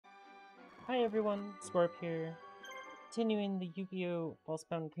Hi everyone, Scorp here, continuing the Yu-Gi-Oh!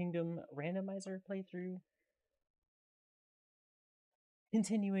 Falsebound Kingdom randomizer playthrough.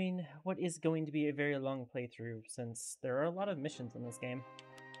 Continuing what is going to be a very long playthrough, since there are a lot of missions in this game.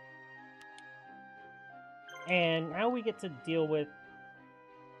 And now we get to deal with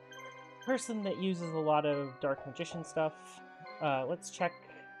a person that uses a lot of Dark Magician stuff. Let's check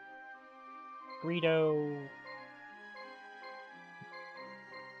Greedo.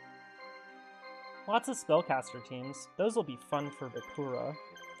 Lots of spellcaster teams. Those will be fun for Bakura.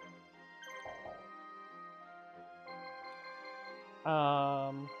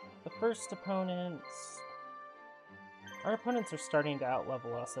 The first opponents... Our opponents are starting to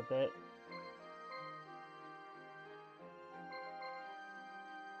outlevel us a bit.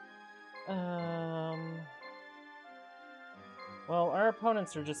 Well, our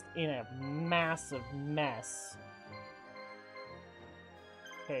opponents are just in a massive mess.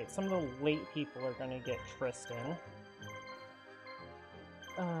 Okay, some of the late people are gonna get Tristan.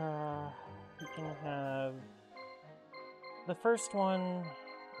 We can have... The first one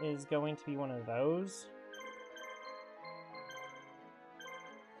is going to be one of those.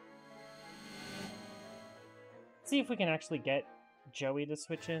 Let's see if we can actually get Joey to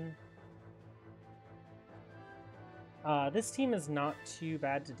switch in. This team is not too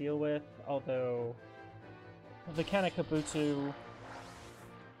bad to deal with, although the Kanekabuto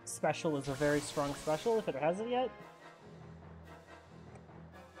special is a very strong special if it has it yet.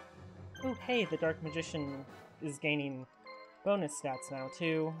 Oh hey, the Dark Magician is gaining bonus stats now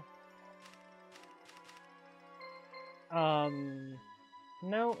too.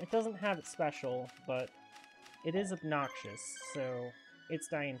 No, it doesn't have its special, but it is obnoxious, so it's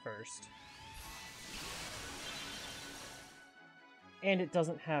dying first. And it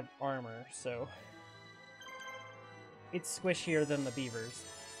doesn't have armor, so it's squishier than the beavers.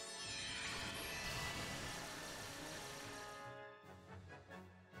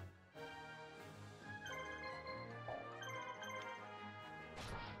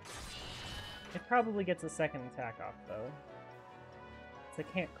 It probably gets a second attack off, though. So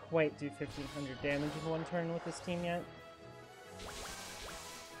I can't quite do 1500 damage in one turn with this team yet.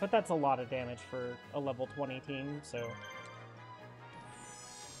 But that's a lot of damage for a level 20 team, so...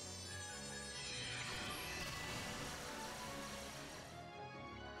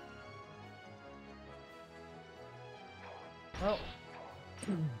 Well...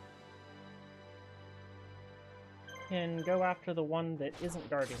 Can go after the one that isn't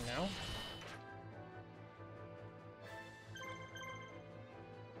guarding now.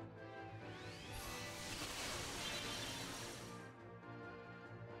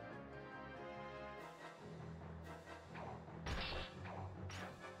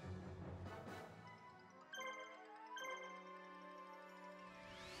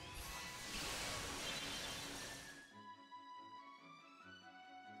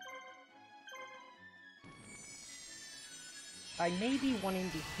 I may be wanting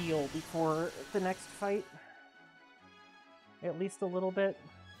to heal before the next fight. At least a little bit.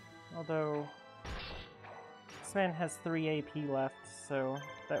 Although... this man has 3 AP left, so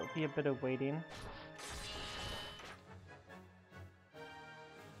that would be a bit of waiting.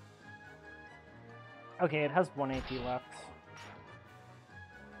 Okay, it has 1 AP left.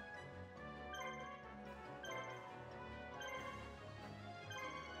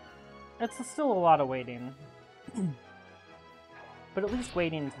 It's still a lot of waiting. But at least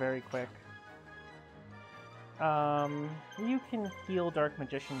waiting's very quick. You can heal Dark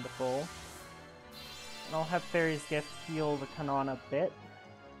Magician to full. And I'll have Fairy's Gift heal the Kanon a bit.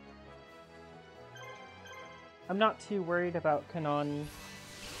 I'm not too worried about Kanon...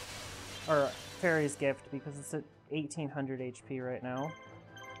 or Fairy's Gift, because it's at 1800 HP right now.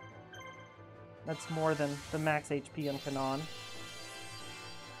 That's more than the max HP on Kanon.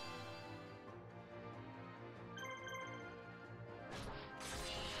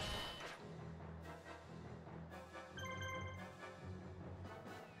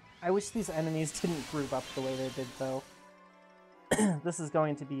 I wish these enemies didn't group up the way they did, though. This is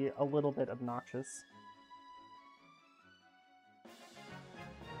going to be a little bit obnoxious.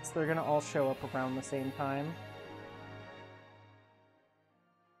 So they're gonna all show up around the same time.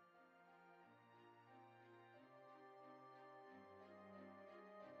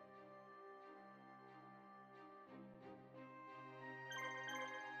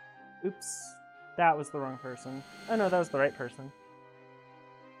 Oops. That was the wrong person. Oh no, that was the right person.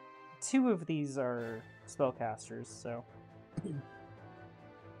 2 of these are spellcasters, so...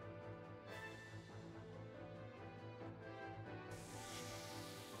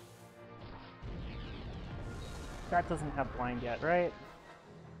 That doesn't have blind yet, right?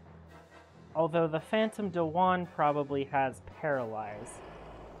 Although the Phantom Dewan probably has Paralyze.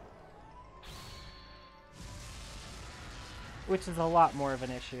 Which is a lot more of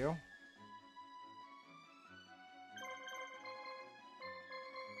an issue.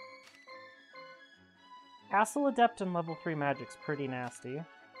 Castle Adept and level 3 magic's pretty nasty.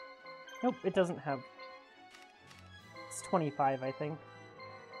 Nope, it doesn't have... It's 25, I think.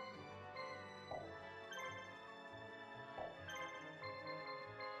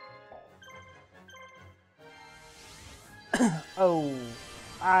 Oh,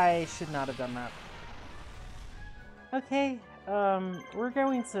 I should not have done that. Okay, we're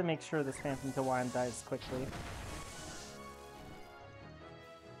going to make sure this Phantom Dewan dies quickly.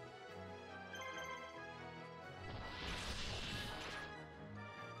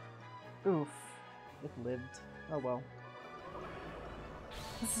 Oof, it lived. Oh well.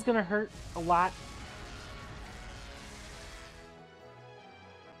 This is gonna hurt a lot.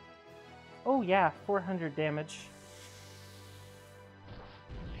 Oh yeah, 400 damage.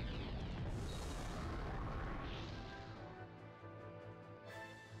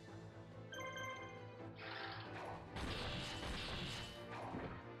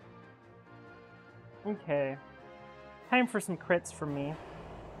 Okay. Time for some crits from me.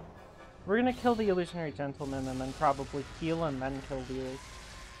 We're gonna kill the Illusionary Gentleman and then probably heal and then kill the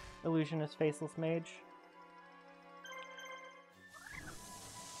Illusionist Faceless Mage.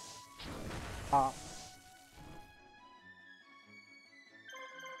 Ah.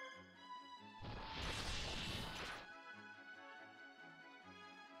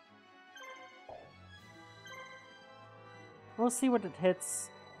 We'll see what it hits,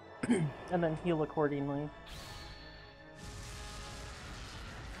 and then heal accordingly.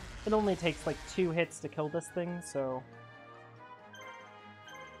 It only takes like 2 hits to kill this thing, so...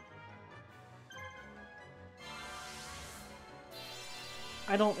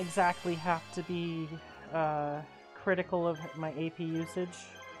 I don't exactly have to be critical of my AP usage.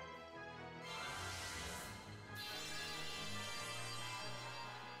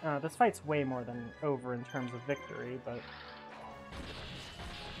 This fight's way more than over in terms of victory, but...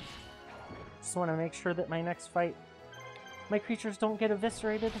 Just want to make sure that my next fight, my creatures don't get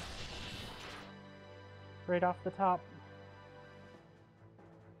eviscerated right off the top.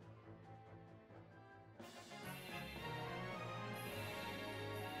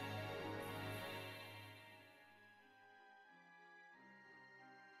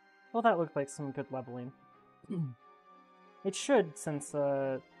 Well, that looked like some good leveling. It should, since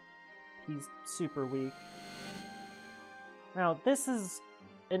he's super weak. Now, this is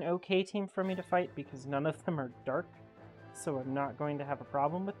an okay team for me to fight because none of them are dark, so I'm not going to have a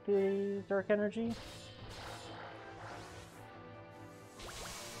problem with the dark energy.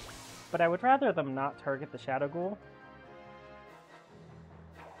 But I would rather them not target the Shadow Ghoul.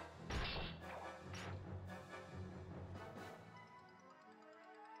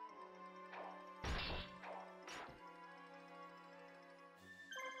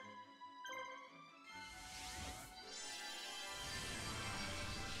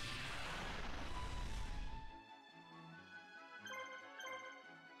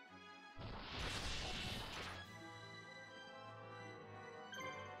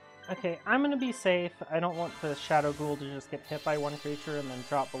 Okay, I'm gonna be safe. I don't want the Shadow Ghoul to just get hit by one creature and then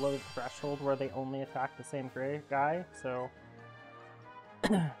drop below the threshold where they only attack the same guy, so...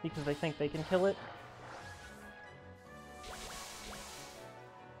 because they think they can kill it.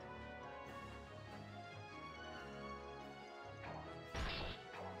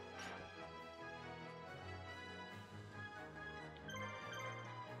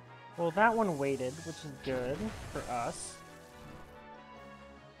 Well, that one waited, which is good for us.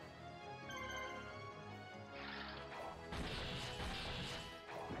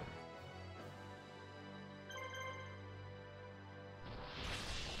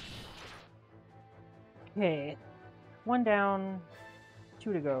 Okay, 1 down,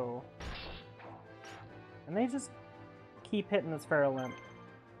 2 to go. And they just keep hitting this Feral Imp.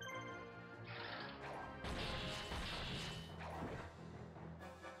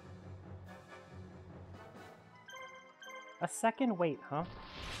 A second wait, huh?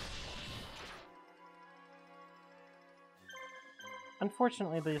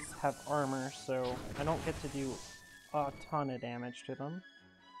 Unfortunately, these have armor, so I don't get to do a ton of damage to them.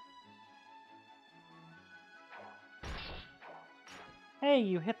 Hey,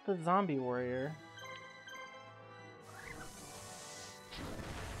 you hit the zombie warrior.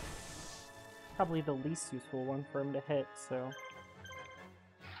 Probably the least useful one for him to hit, so...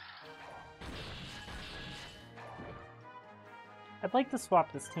 I'd like to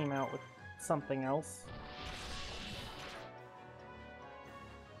swap this team out with something else.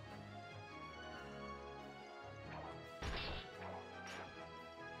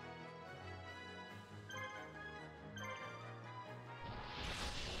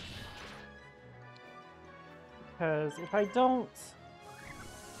 because if I don't,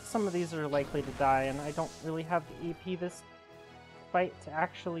 some of these are likely to die, and I don't really have the AP this fight to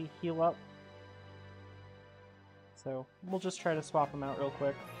actually heal up. So we'll just try to swap them out real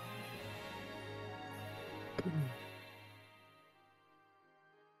quick.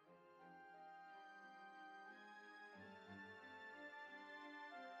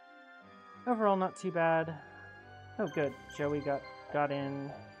 Overall, not too bad. Oh, good. Joey got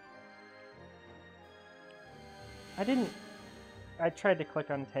in. I tried to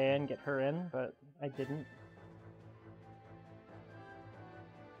click on Taya and get her in, but I didn't.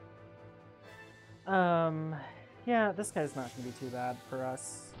 Yeah, this guy's not gonna be too bad for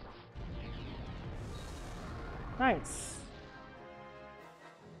us. Nice.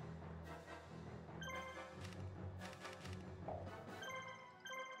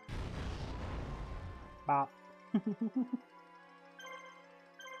 Bop.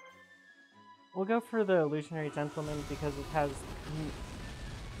 We'll go for the Illusionary Gentleman because it has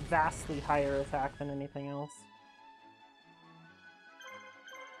vastly higher attack than anything else.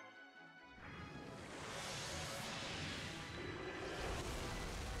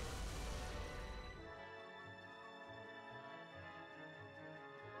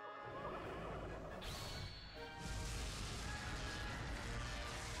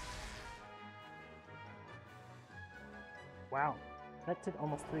 Wow, that did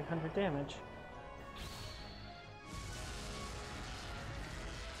almost 300 damage.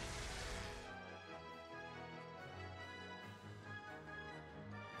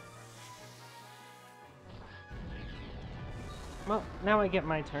 Well, now I get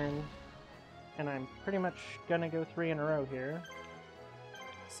my turn, and I'm pretty much gonna go 3 in a row here.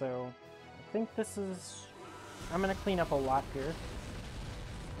 So, I think this is... I'm gonna clean up a lot here.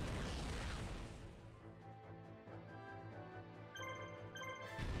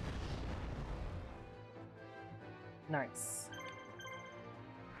 Nice.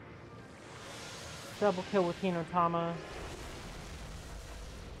 Double kill with Hinotama.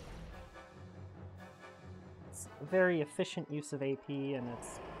 It's a very efficient use of AP, and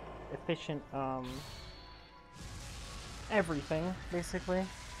it's efficient, everything, basically.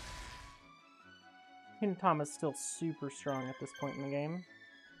 Hinotama's still super strong at this point in the game.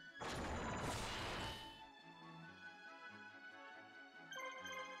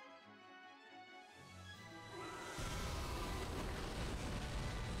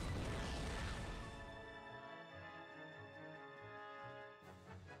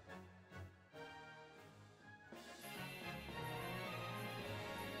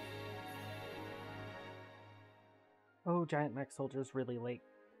 Oh, Giant Mech Soldier's really late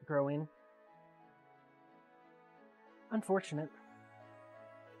growing. Unfortunate.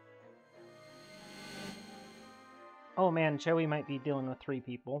 Oh man, Joey might be dealing with 3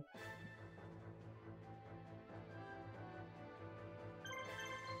 people.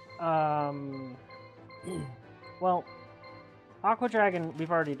 Well, Aqua Dragon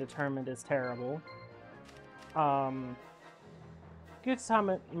we've already determined is terrible. Gutama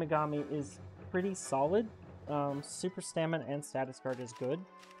Megami is pretty solid. Super Stamina and Status Guard is good.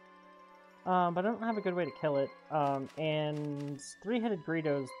 But I don't have a good way to kill it. And 3-headed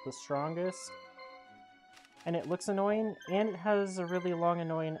Greedo is the strongest. And it looks annoying, and it has a really long,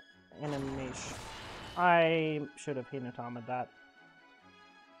 annoying animation. I should have Hinotama that.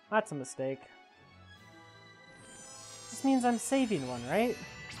 That's a mistake. This means I'm saving one, right?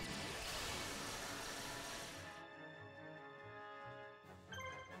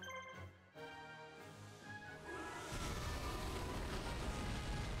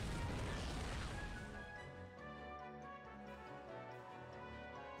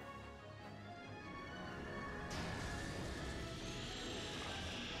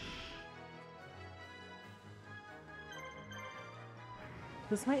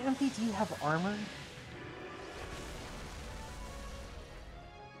 Does my MVD have armor?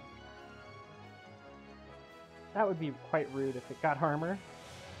 That would be quite rude if it got armor.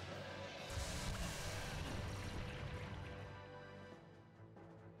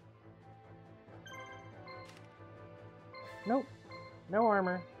 Nope. No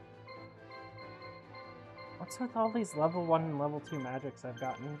armor. What's with all these level 1 and level 2 magics I've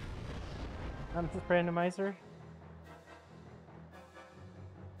gotten? On the randomizer?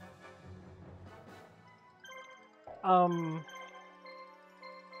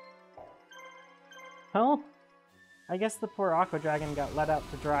 Well, I guess the poor Aqua Dragon got let out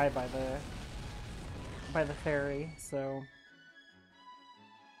to dry by the fairy, so...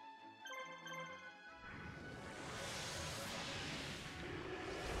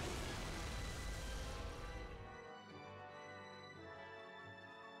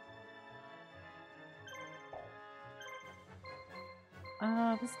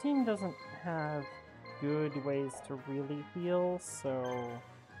 This team doesn't have good ways to really heal, so...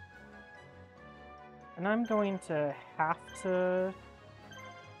 And I'm going to have to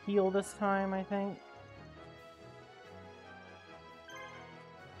heal this time, I think.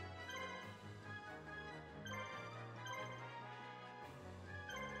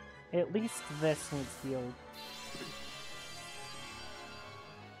 At least this needs healed.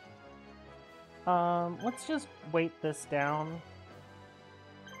 Let's just wait this down.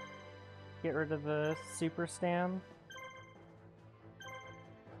 Get rid of the super stam.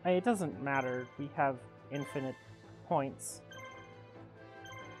 It doesn't matter, we have infinite points.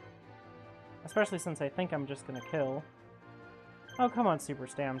 Especially since I think I'm just gonna kill. Oh, come on, super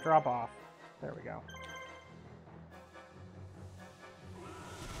stam, drop off. There we go.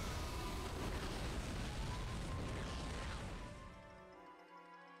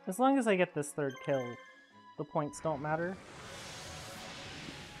 As long as I get this third kill, the points don't matter.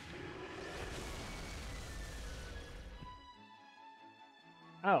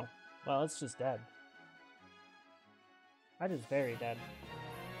 Oh, well, it's just dead. That is very dead.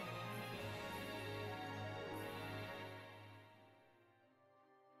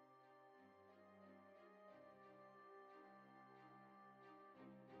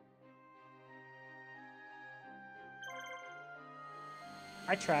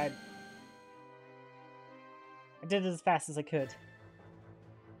 I tried. I did it as fast as I could.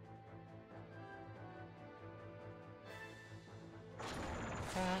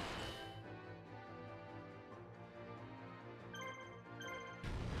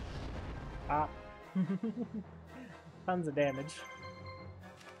 Tons of damage.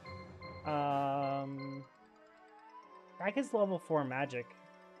 That is level 4 magic.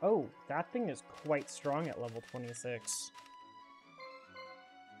 Oh, that thing is quite strong at level 26.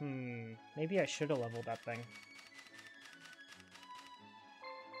 Maybe I should have leveled that thing.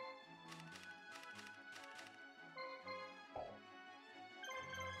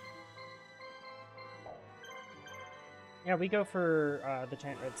 Yeah, we go for the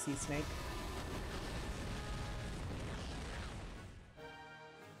giant red sea snake.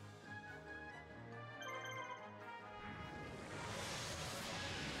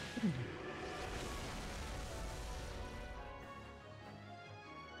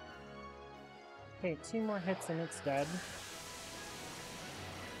 Okay, 2 more hits and it's dead.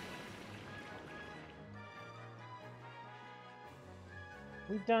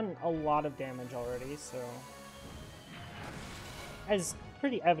 We've done a lot of damage already, so... As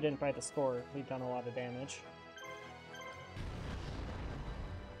pretty evident by the score, we've done a lot of damage.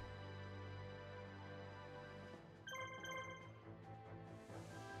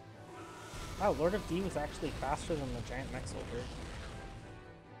 Wow, Lord of D was actually faster than the giant mech soldier.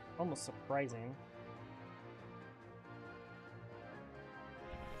 Almost surprising.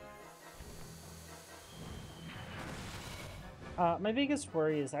 My biggest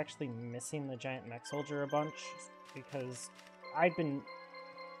worry is actually missing the giant mech soldier a bunch, because I've been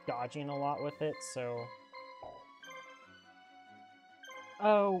dodging a lot with it, so...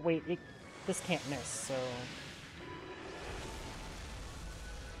 Oh, wait, this can't miss, so...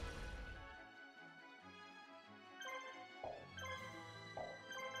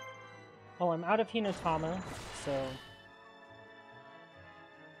 Well, I'm out of Hinotama, so...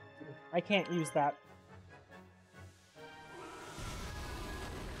 I can't use that.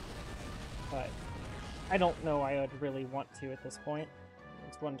 But I don't know I would really want to at this point.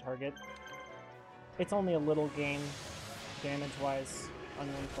 It's one target. It's only a little gain, damage-wise, on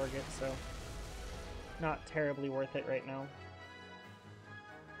one target, so not terribly worth it right now.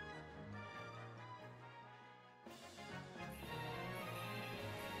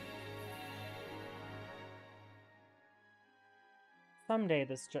 Someday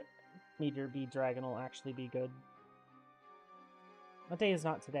this Meteor Bee Dragon will actually be good. What day is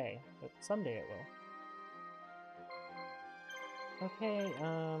not today, but someday it will. Okay,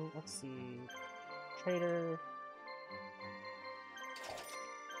 let's see. Trader.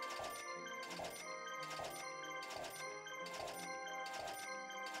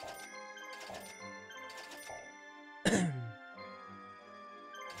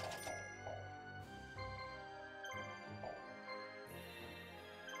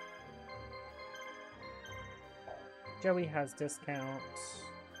 Joey has discount.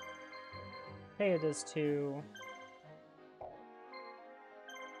 Hey, it does too.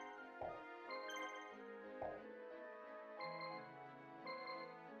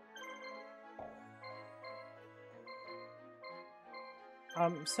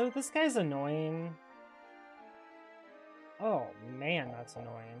 So this guy's annoying. Oh man, that's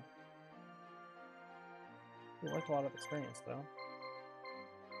annoying. He worth a lot of experience though.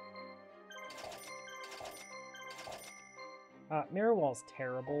 Mirror Wall's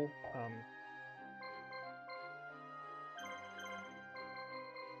terrible.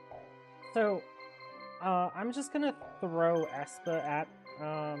 So, I'm just gonna throw Espa at,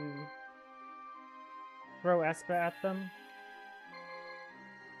 them.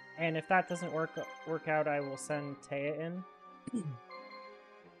 And if that doesn't work out, I will send Taya in.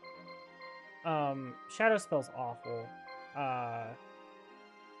 Shadow Spell's awful.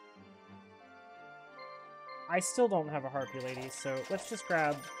 I still don't have a Harpy Lady, so let's just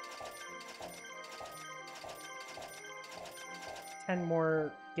grab 10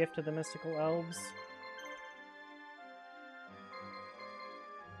 more Gift of the Mystical Elves.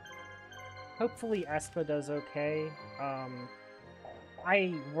 Hopefully Espa does okay.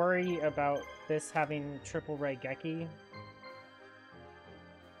 I worry about this having triple Raigeki.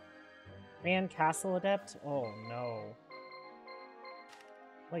 And Castle Adept? Oh no.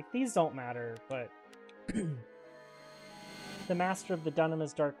 Like, these don't matter, but the Master of the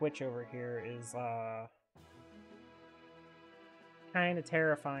Dunamis Dark Witch over here is, kind of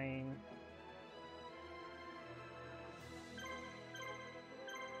terrifying.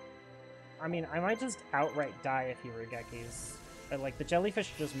 I mean, I might just outright die if he Raigekis. Like, the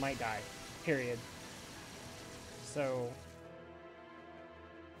jellyfish just might die. Period. So...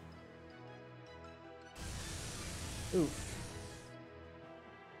 oof.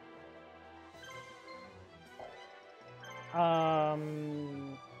 I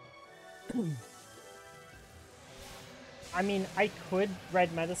mean, I could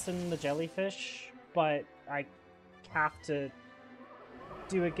red medicine the jellyfish, but I have to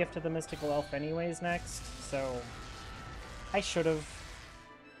do a Gift of the Mystical Elf anyways next, so I should have.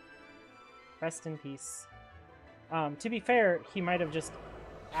 Rest in peace. To be fair, he might have just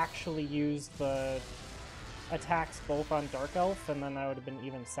actually used the attacks both on Dark Elf, and then I would have been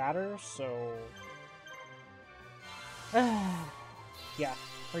even sadder, so... yeah,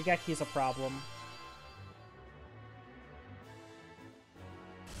 Raigeki's a problem.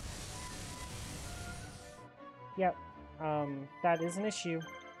 Yep, that is an issue.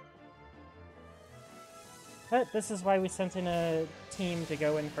 But this is why we sent in a team to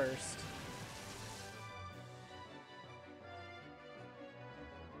go in first.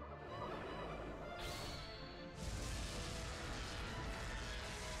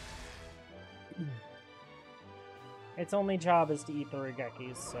 Its only job is to eat the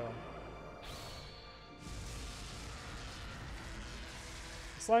Raigekis, so...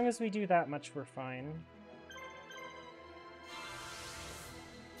 as long as we do that much, we're fine.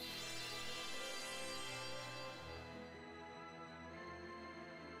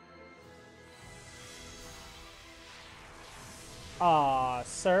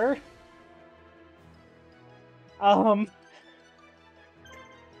 Sir?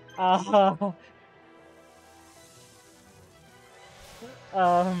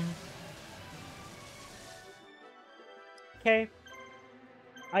 Okay.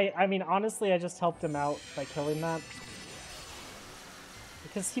 I mean, honestly, I just helped him out by killing that.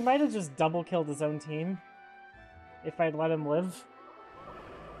 Because he might have just double killed his own team if I'd let him live.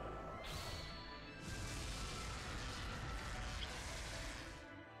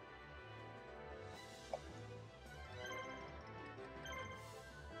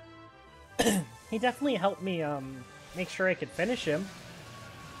 He definitely helped me, make sure I could finish him.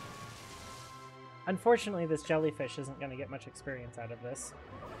 Unfortunately, this jellyfish isn't going to get much experience out of this.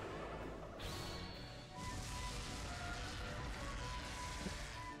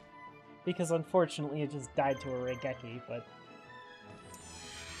 Because unfortunately it just died to a Raigeki, but...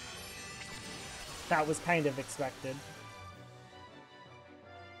 that was kind of expected.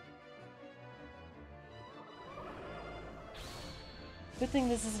 Good thing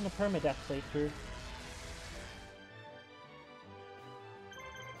this isn't a permadeath playthrough.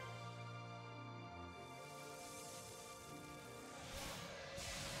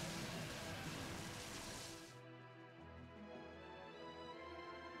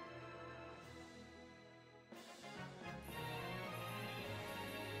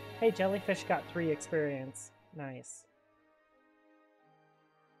 Hey, Jellyfish got 3 experience. Nice.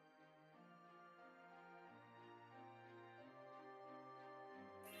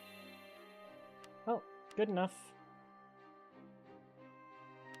 Oh, good enough.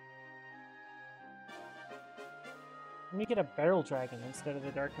 Let me get a Barrel Dragon instead of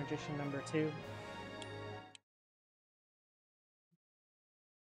the Dark Magician number 2.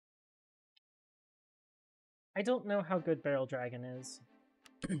 I don't know how good Barrel Dragon is.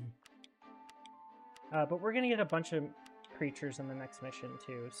 But we're gonna get a bunch of creatures in the next mission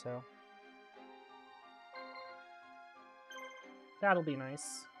too, so... that'll be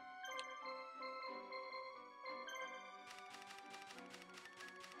nice.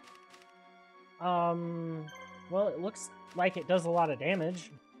 Well, it looks like it does a lot of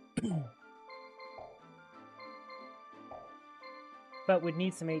damage. But would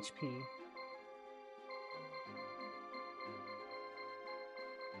need some HP.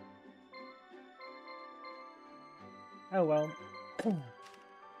 Oh well.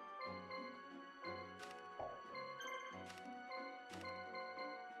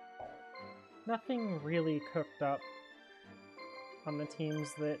 Nothing really cooked up on the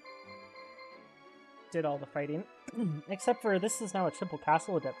teams that did all the fighting. Except for this is now a triple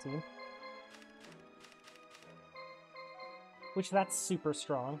Castle Adept team. Which that's super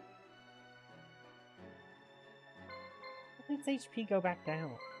strong. How did its HP go back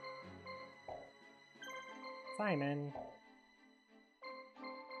down? Simon.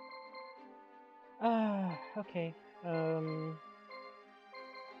 Okay.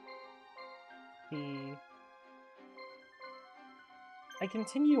 I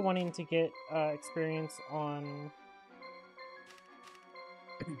continue wanting to get experience on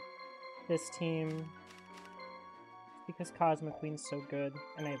this team because Cosmo Queen's so good,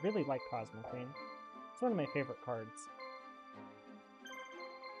 and I really like Cosmo Queen. It's one of my favorite cards.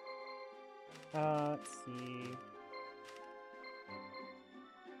 Let's see.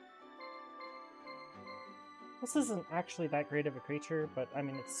 This isn't actually that great of a creature, but I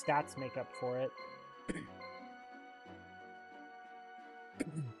mean, its stats make up for it.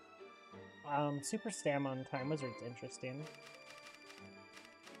 Super Stam on Time Wizard's interesting.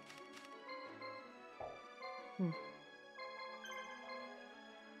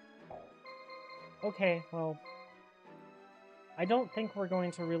 Okay, well, I don't think we're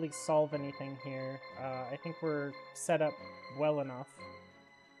going to really solve anything here. I think we're set up well enough.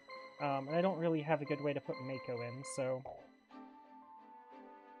 And I don't really have a good way to put Mako in, so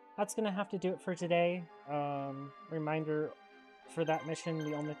that's gonna have to do it for today. Reminder for that mission,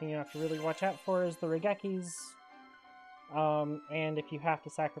 the only thing you have to really watch out for is the Regekis. And if you have to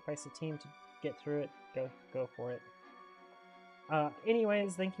sacrifice a team to get through it, go for it.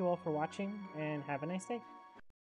 Anyways, thank you all for watching, and have a nice day.